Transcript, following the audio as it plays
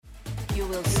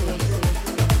will see.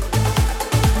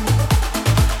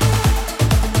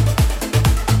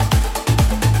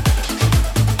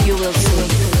 You will see.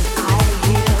 I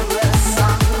hear a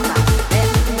song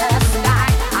in the sky.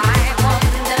 I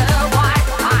wonder why.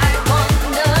 I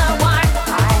wonder why.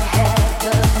 I have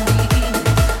the feeling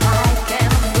I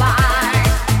can fly.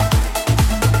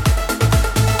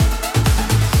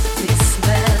 This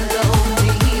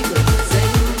melody goes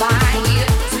in my ear.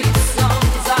 Sweet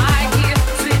songs I hear.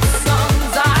 Sweet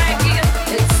songs I hear.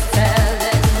 It's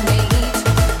telling me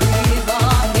to breathe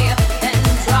on here and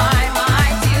dry my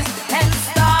tears and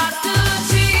start to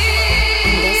cheer.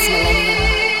 In this millennium,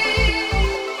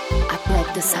 I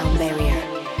broke the sound barrier.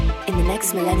 In the next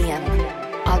millennium,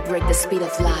 I'll break the speed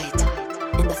of light.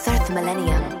 In the third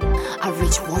millennium, I'll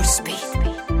reach warp speed.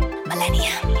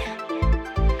 Millennium.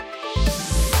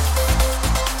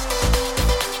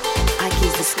 I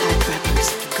kiss the skyscrapers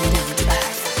and go down to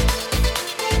earth.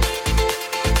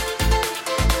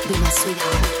 Be my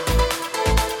sweetheart.